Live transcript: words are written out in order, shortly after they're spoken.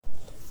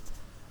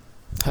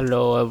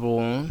Hello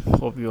everyone,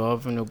 hope you're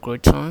having a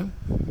great time.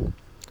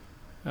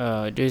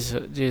 This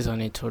is an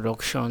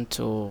introduction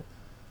to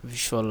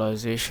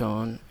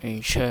visualization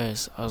in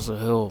chess as a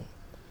whole.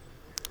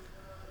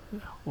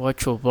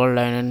 What you'll be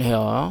learning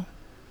here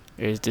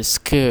is the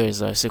skills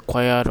that's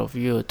required of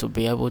you to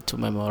be able to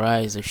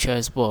memorize the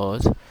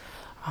chessboard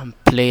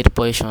and play the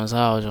positions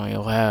out on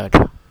your head.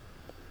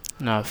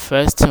 Now,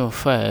 first thing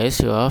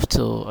first, you have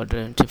to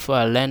learn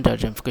the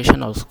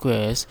identification of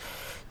squares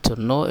to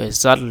know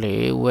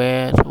exactly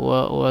what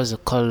was the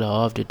color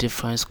of the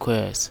different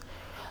squares.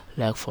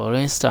 Like for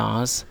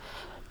instance,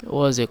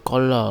 what's the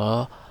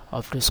color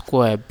of the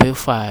square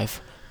b5?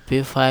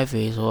 b5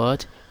 is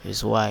what?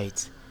 Is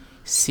white.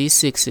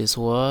 c6 is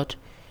what?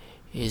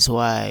 Is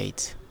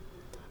white.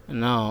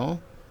 Now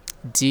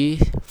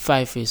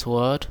d5 is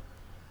what?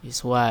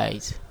 Is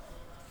white.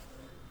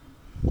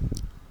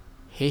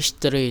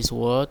 h3 is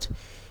what?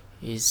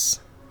 Is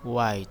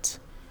white.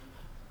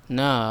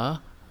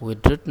 Now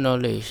with that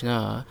knowledge,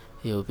 now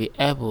you'll be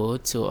able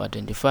to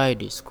identify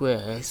the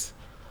squares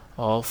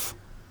of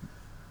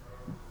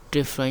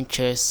different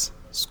chess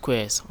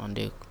squares on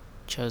the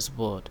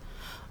chessboard.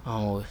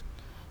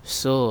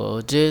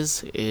 So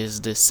this is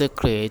the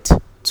secret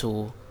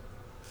to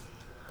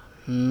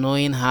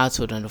knowing how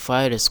to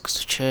identify the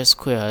chess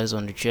squares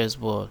on the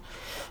chessboard.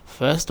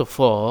 First of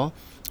all,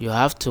 you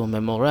have to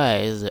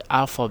memorize the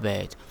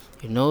alphabet.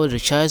 You know the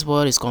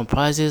chessboard is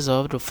comprises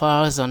of the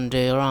files on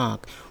the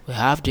rank. We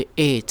have the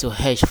A to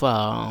H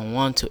file and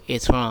 1 to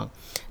 8 rank.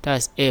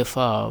 That's A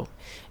file,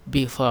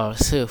 B file,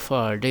 C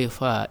file, D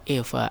file,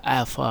 E file,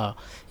 F file,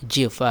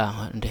 G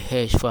file, and the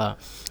H file.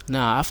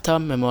 Now, after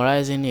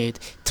memorizing it,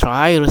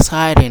 try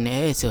reciting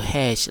A to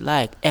H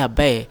like A,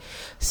 B,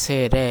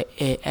 C, D,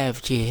 E,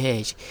 F, G,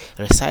 H.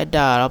 Recite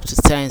that up to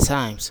 10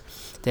 times.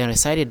 Then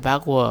recite it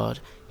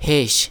backward.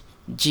 H,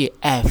 G,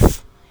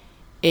 F,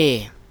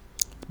 A,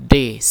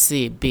 D,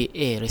 C, B,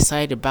 A.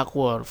 Recite it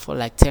backward for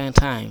like 10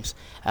 times.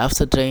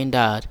 After doing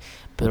that,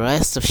 be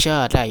rest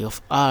assured that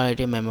you've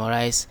already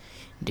memorized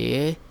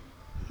the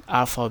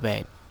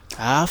alphabet.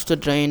 After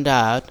doing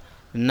that,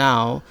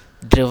 now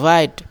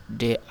divide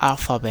the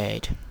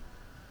alphabet,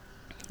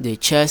 the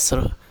chess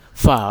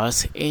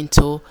files,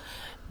 into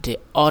the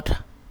odd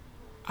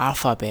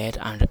alphabet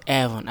and the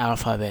even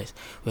alphabet.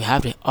 We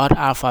have the odd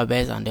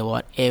alphabet and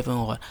the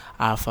even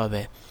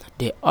alphabet.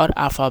 The odd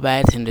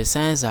alphabet in the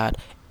sense that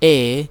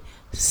A,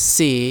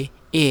 C,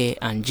 E,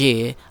 and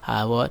J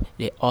are what?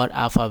 The odd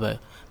alphabet.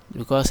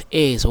 Because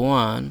A is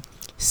 1,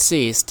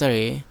 C is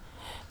 3,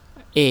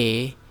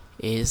 A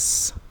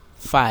is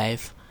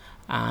 5,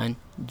 and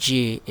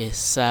G is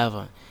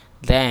 7.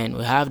 Then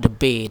we have the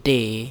B,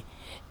 D,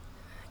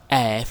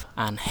 F,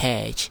 and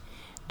H.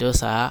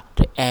 Those are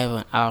the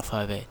even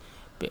alphabet.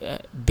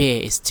 B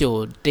is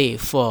 2, D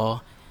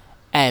 4,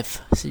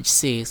 F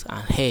 6,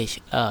 and H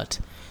 8.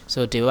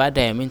 So divide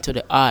them into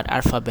the odd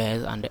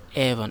alphabet and the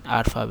even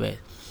alphabet.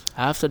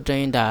 After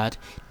doing that,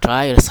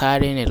 try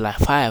reciting it like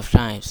 5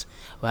 times.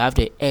 We have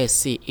the A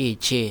C E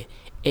J,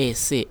 A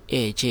C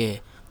E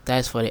J.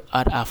 That's for the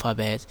odd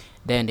alphabet.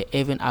 Then the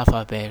even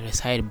alphabet,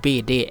 recite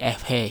B D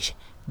F H,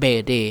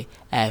 B D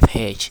F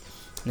H.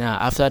 Now,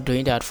 after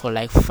doing that for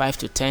like 5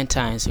 to 10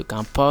 times, you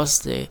can pause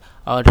the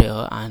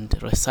audio and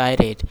recite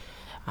it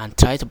and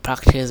try to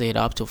practice it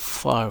up to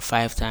 4 or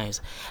 5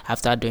 times.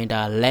 After doing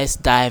that, let's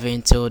dive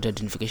into the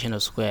identification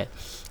of square.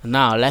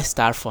 Now let's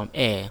start from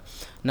A.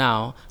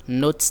 Now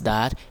note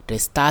that the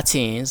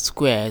starting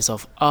squares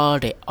of all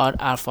the odd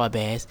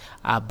alphabets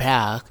are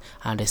black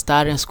and the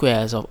starting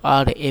squares of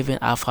all the even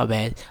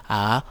alphabets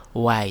are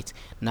white.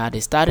 Now the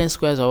starting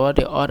squares of all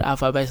the odd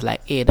alphabets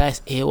like A, that's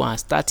A1,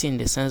 starting in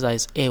the sense that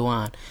it's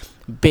A1.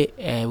 B,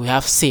 we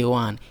have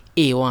C1,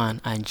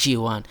 E1, and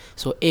G1.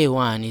 So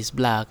A1 is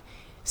black,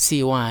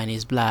 C1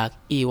 is black,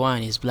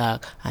 E1 is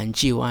black, and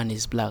G1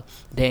 is black.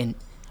 Then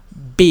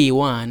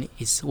B1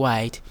 is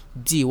white,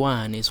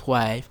 D1 is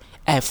white,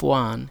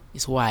 F1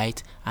 is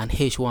white, and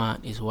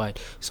H1 is white.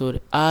 So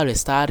all the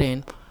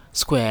starting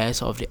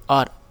squares of the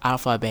odd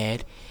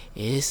alphabet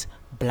is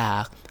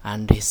black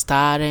and the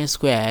starting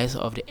squares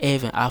of the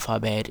even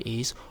alphabet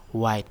is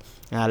white.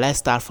 Now let's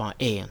start from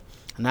A.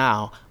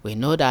 Now we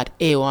know that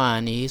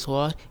A1 is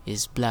what?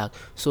 Is black.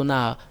 So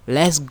now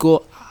let's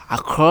go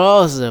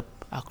across the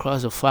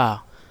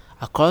file.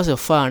 Across the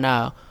file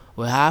now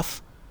we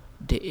have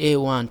the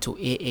A1 to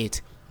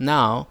A8.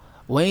 Now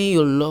when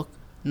you look,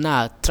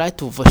 now try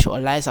to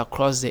visualize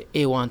across the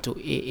A1 to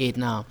A8.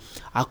 Now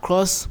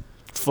across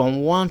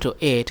from 1 to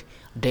 8,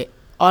 the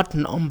odd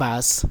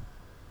numbers,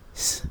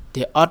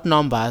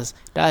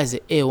 that is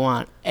the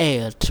A1,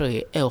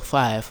 A3,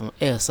 A5, and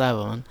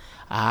A7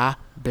 are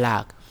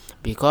black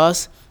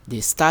because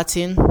the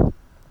starting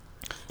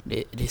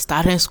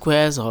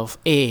squares of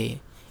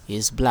A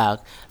is black,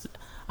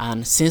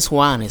 and since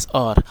 1 is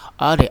odd,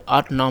 all the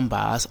odd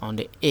numbers on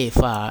the A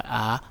file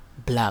are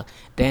black.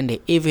 Then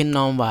the even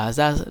numbers,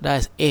 that's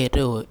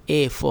A2,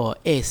 A4,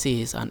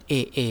 A6, and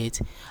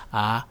A8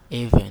 are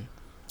even,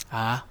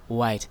 are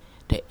white.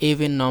 The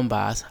even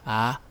numbers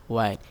are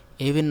white.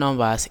 Even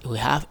numbers, we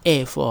have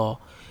A4,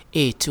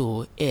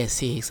 A2,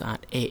 A6, and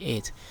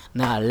A8.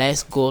 Now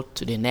let's go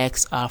to the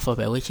next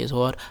alphabet, which is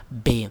what?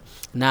 B.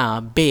 Now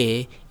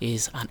B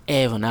is an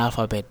even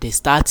alphabet. The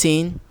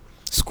starting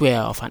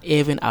square of an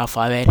even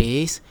alphabet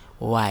is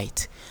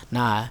white.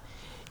 Now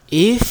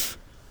if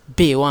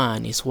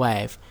B1 is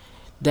white,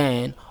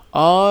 then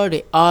all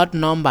the odd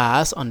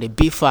numbers on the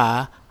B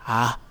file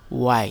are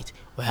white.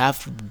 We have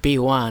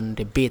B1,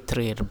 the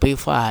B3, the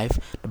B5,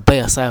 the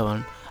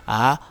B7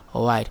 are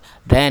white.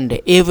 Then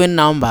the even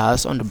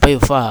numbers on the B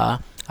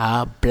file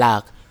are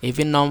black.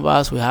 Even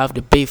numbers, we have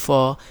the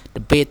B4, the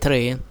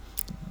B3,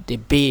 the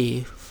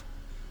B2,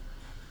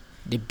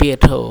 the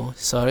B2,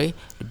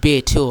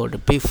 the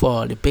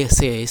B4, the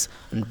B6,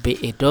 and the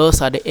B8.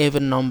 Those are the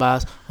even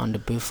numbers on the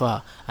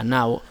B4. And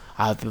now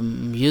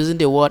I'm using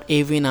the word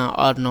even and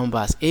odd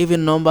numbers.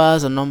 Even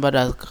numbers are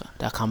numbers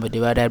that can be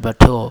divided by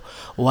 2,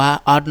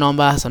 while odd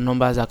numbers are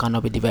numbers that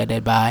cannot be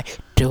divided by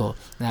 2.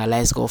 Now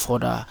let's go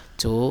further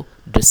to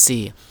the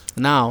C.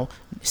 Now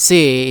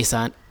C is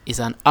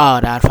an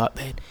odd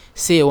alphabet.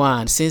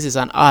 C1, since it's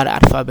an odd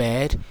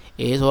alphabet,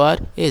 is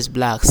what? Is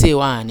black.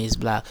 C1 is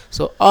black.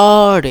 So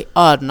all the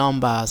odd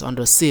numbers on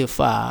the C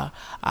file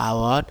are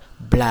what?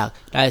 Black.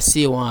 That's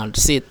C1,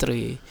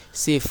 C3,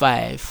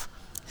 C5,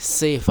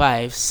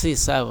 C5,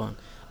 C7.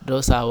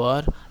 Those are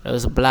what?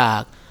 Those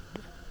black.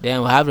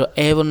 Then we have the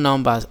even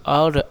numbers.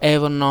 All the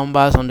even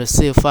numbers on the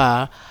C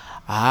file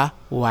are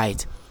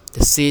white.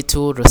 The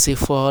C2, the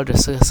C4, the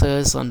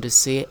C6, and the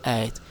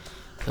C8.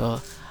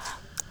 So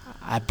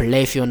I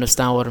believe you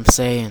understand what I'm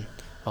saying.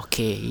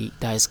 Okay,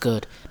 that is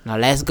good. Now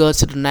let's go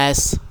to the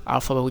next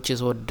alphabet, which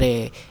is what?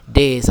 D.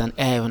 D is an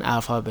even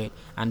alphabet,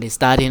 and the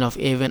starting of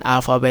even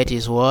alphabet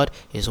is what?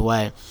 Is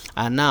Y.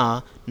 And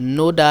now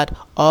know that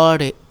all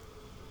the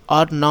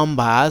odd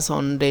numbers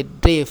on the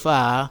D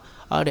file,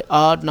 all the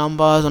odd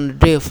numbers on the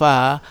D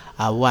file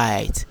are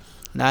white.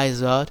 That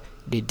is what?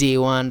 The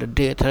D1, the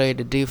D3,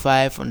 the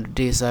D5, and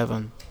the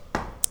D7.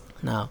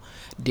 Now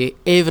the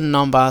even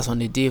numbers on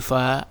the D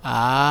file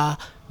are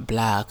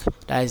black.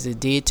 That is the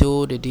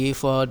D2, the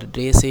D4, the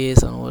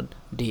D6, and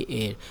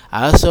D8.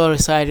 I also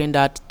reciting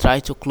that try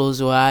to close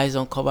your eyes,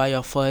 uncover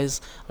your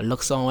face,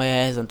 look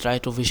somewhere else, and try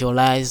to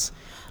visualize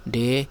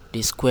the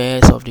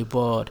squares of the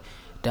board.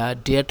 The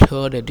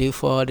D2, the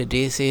D4, the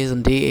D6,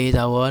 and D8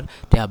 are what?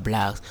 They are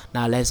blacks.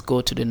 Now let's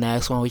go to the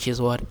next one, which is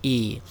what?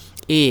 E.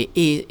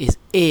 E is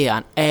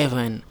an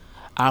even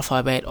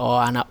alphabet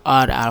or an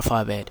odd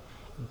alphabet.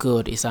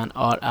 Good, it's an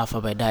odd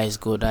alphabet. That is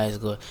good. That is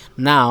good.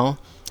 Now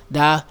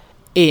that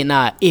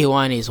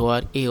A1 is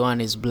what?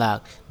 A1 is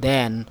black.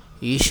 Then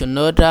you should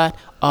know that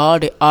all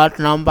the odd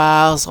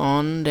numbers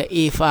on the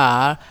E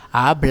file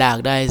are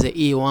black. That is the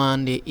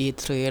E1, the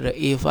E3, the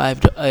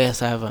E5, the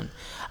E7.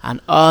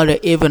 And all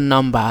the even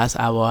numbers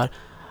are what?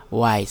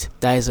 White.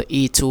 That is the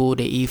E2,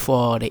 the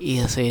E4, the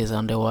E6,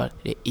 and the what?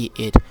 The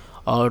E8.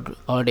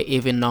 All the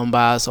even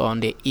numbers on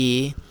the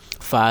E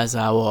files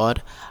are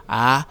what?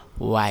 Are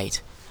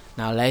white.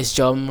 Now let's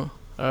jump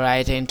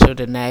right into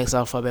the next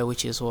alphabet,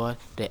 which is what?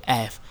 The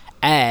F.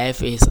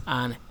 F is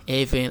an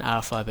even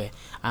alphabet,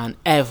 and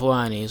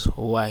F1 is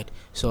white.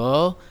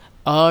 So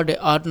all the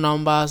odd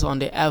numbers on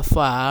the F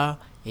file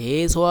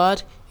is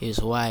what?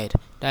 Is white.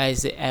 That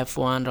is the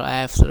F1, the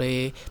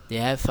F3, the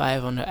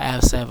F5, and the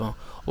F7.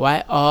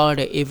 While all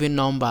the even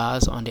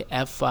numbers on the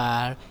F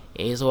file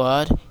is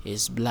what?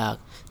 Is black.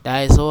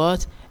 That is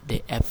what?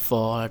 The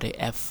F4, the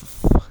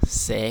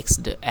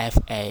F6, the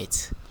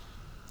F8,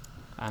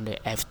 and the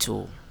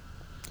F2.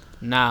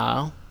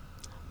 Now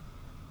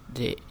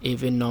the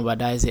even number,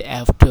 that is the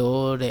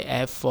F2, the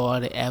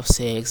F4, the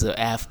F6, the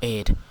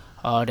F8.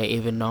 All the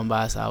even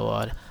numbers are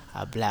what?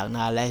 Are black.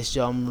 Now let's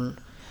jump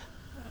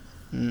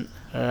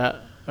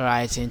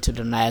right into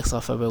the next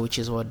alphabet, which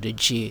is what? The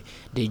G.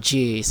 The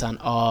G is an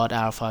odd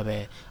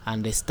alphabet,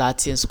 and the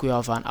starting square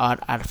of an odd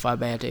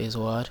alphabet is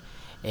what?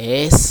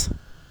 Is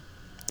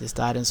the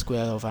starting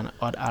square of an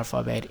odd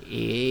alphabet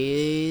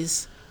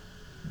is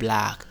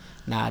black.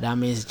 Now that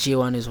means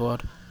G1 is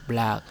what?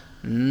 Black.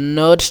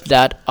 Note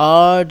that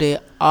all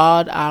the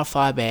odd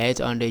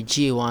alphabet on the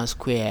G1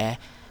 square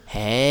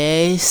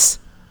is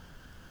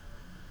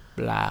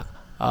black.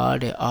 All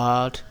the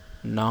odd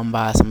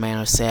numbers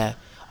minus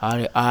all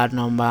the odd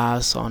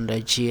numbers on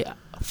the G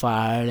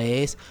file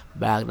is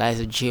black. That is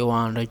the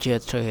G1, the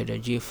G3, the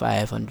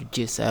G5, and the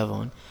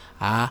G7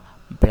 are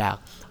black.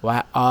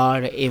 While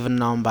all the even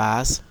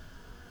numbers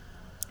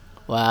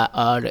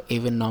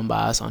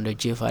on the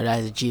G5, that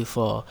is the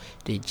G4,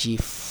 the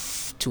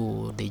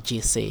G2, the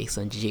G6,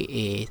 and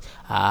G8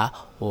 are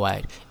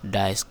white.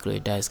 That is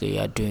great. That is great. You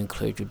are doing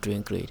great. You're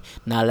doing great.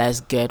 Now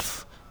let's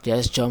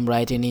just jump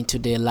right into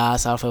the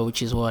last alphabet,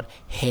 which is what?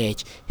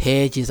 H.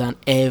 H is an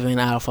even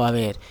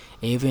alphabet.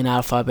 Even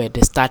alphabet.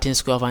 The starting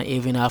square of an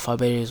even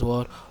alphabet is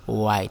what?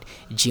 White.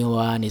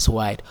 G1 is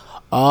white.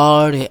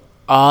 All the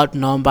odd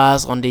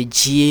numbers on the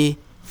G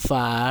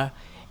file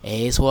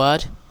is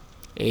what?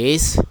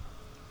 Is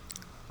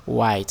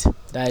white.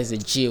 That is the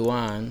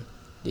G1,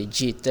 the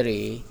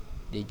G3,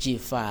 the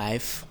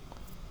G5,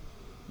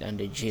 then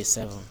the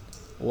G7.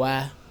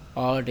 Why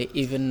all the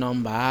even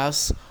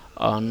numbers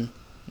on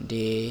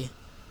the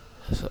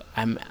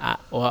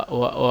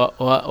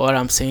what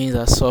I'm saying is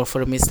a sorry for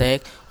the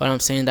mistake. What I'm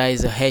saying that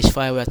is a hash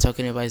file we're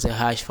talking about is a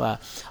hash file.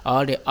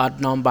 All the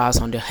odd numbers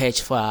on the hash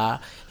file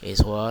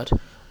is what?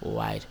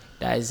 White.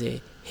 That is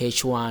the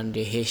H1,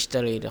 the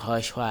H3, the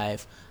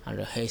H5, and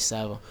the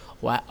H7.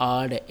 While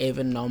all the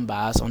even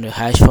numbers on the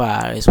hash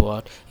file is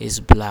what? Is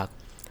black.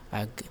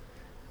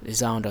 Is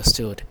that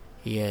understood?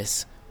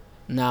 Yes.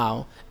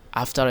 Now,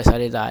 after I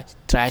studied that,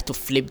 try to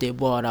flip the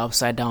board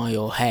upside down on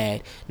your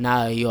head.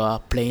 Now you are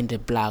playing the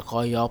black,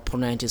 or your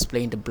opponent is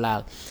playing the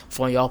black.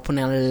 From your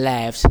opponent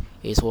left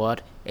is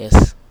what?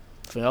 Is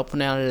from your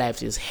opponent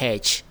left is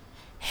H,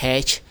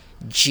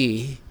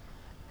 G,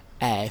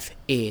 F,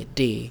 A,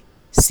 D,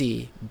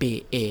 C,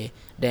 B, A.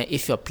 Then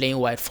if you're playing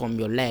white, from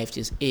your left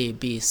is A,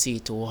 B, C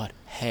to what?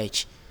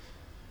 H.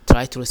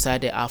 Try to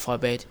recite the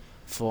alphabet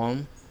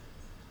from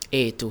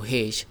A to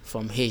H,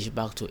 from H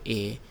back to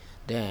A.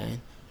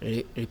 Then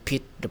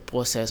repeat the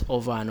process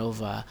over and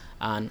over,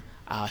 and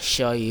I'll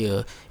show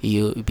you'll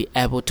be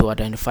able to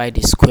identify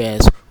the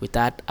squares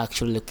without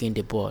actually looking at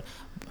the board.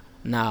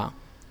 Now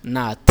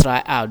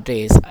try out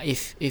this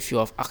if you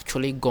have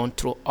actually gone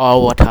through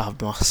all what I have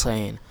been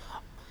saying.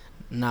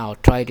 Now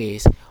try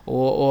this.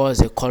 What is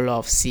the color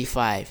of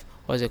C5?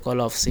 What's the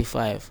color of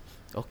C5?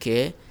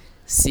 Okay,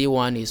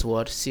 C1 is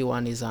what?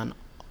 C1 is an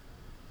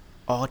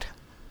odd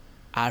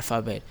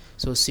alphabet,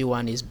 so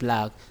C1 is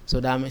black. So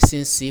that means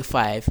since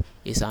C5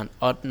 is an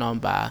odd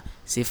number,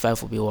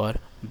 C5 will be what?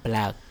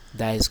 Black.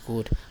 That is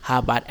good. How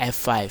about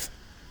F5?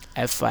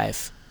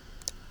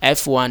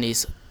 F1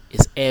 is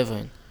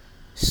even,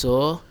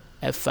 so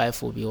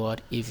F5 will be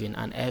what? Even.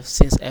 And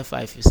since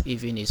F5 is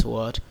even, is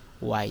what?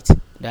 White.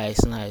 That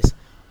is nice.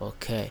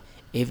 Okay,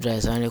 if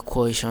there's any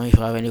question, if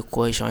you have any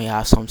question, you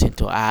have something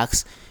to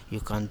ask, you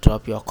can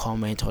drop your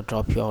comment or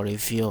drop your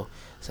review.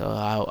 So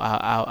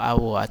I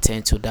will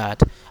attend to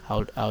that.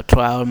 I'll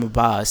try all my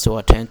best to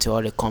attend to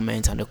all the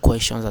comments and the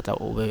questions that I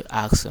will be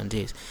asked on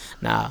this.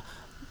 Now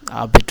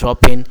I'll be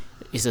dropping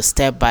is a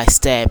step by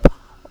step.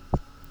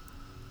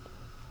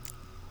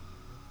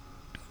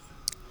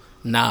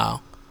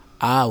 Now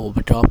I will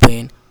be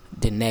dropping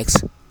the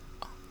next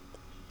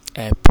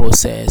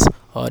process,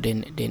 or the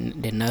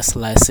next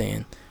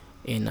lesson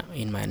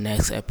in my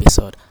next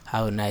episode.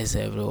 Have a nice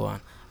day,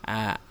 everyone.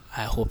 I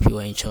hope you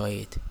enjoy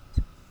it.